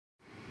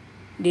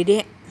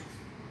Dedek,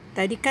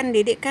 tadi kan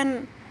Dedek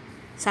kan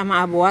sama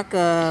Aboa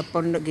ke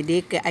Pondok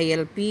Gede ke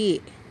ILP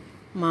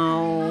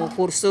mau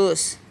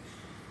kursus.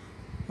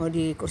 Mau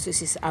di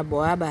kursus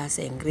Aboa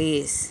bahasa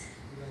Inggris.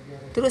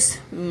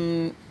 Terus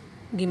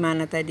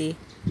gimana tadi?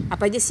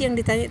 Apa aja sih yang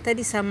ditanya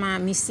tadi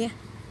sama Miss-nya?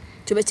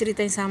 Coba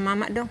ceritain sama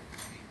Mama dong.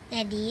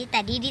 Jadi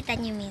tadi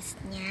ditanya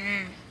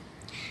Miss-nya,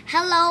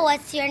 "Hello,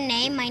 what's your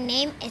name?" "My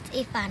name is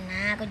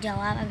Ivana." Aku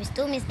jawab. Habis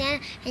itu Miss-nya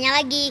tanya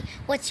lagi,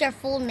 "What's your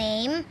full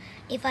name?"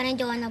 Ivana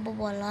Joanna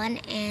Bobolon.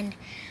 "And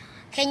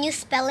can you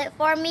spell it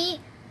for me?"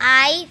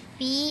 Ivana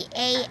Joan Tampulbol.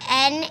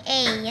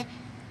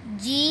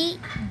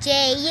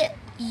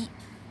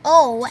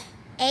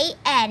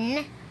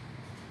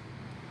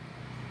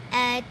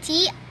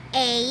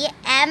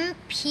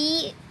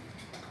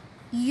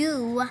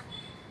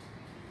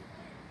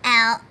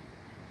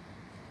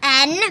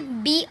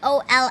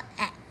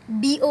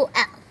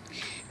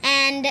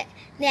 And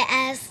they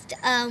asked,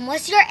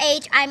 "What's your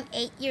age?" "I'm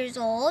 8 years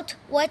old."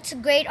 "What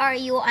grade are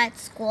you at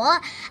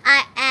school?"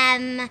 "I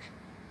am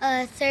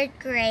third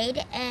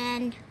grade."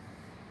 "And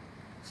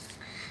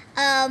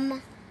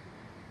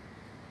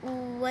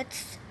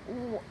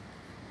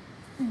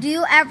do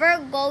you ever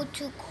go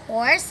to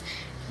course?"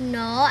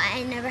 "No,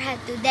 I never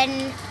had to."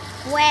 "Then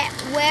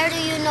where do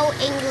you know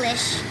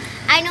English?"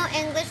 "I know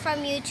English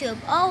from YouTube."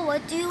 "Oh,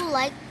 what do you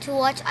like to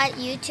watch at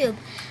YouTube?"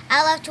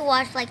 "I love to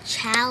watch like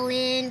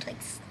challenge,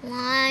 like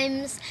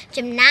slimes,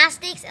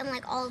 gymnastics, and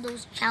like all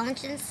those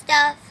challenges and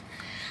stuff."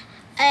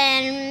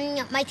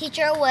 And my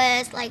teacher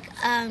was like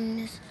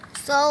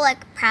so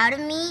like proud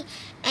of me,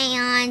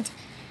 and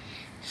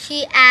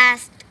she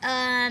asked,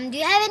 "Do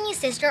you have any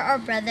sister or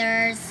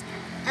brothers?"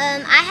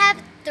 "I have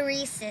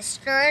 3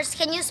 sisters."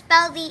 Can you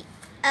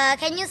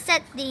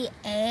set the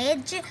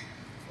age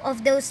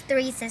of those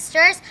 3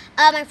 sisters?"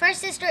 My first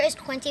sister is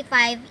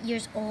 25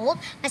 years old.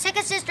 My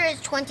second sister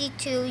is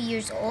 22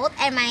 years old,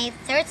 and my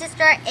third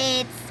sister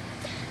is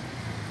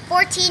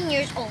 14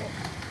 years old.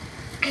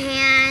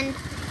 And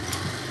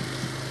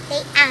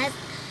they asked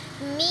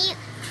me,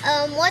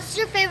 "What's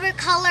your favorite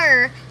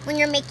color when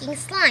you're making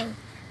slime?"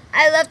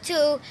 "I love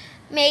to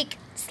make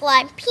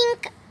slime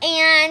pink."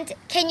 "And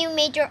can you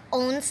make your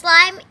own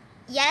slime?"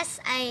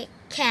 "Yes, I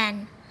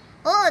can."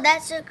 "Oh,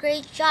 that's a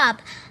great job."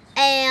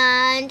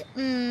 "And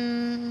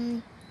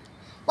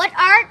what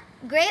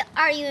grade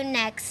are you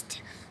next?"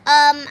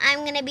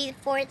 I'm gonna be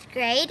 4th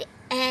grade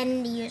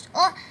and years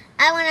old.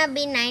 I wanna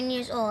be 9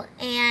 years old.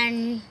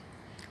 "And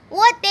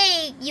what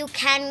day you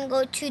can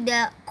go to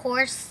the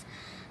course?"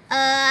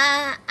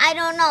 I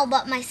don't know,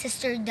 but my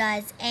sister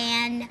does.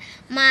 And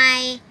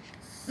my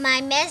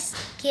miss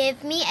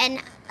give me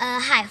a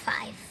high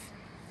five.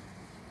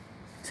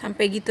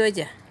 Sampai gitu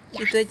aja? Ya.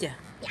 Gitu aja?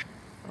 Ya.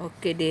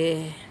 Oke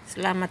deh,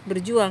 selamat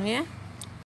berjuang ya.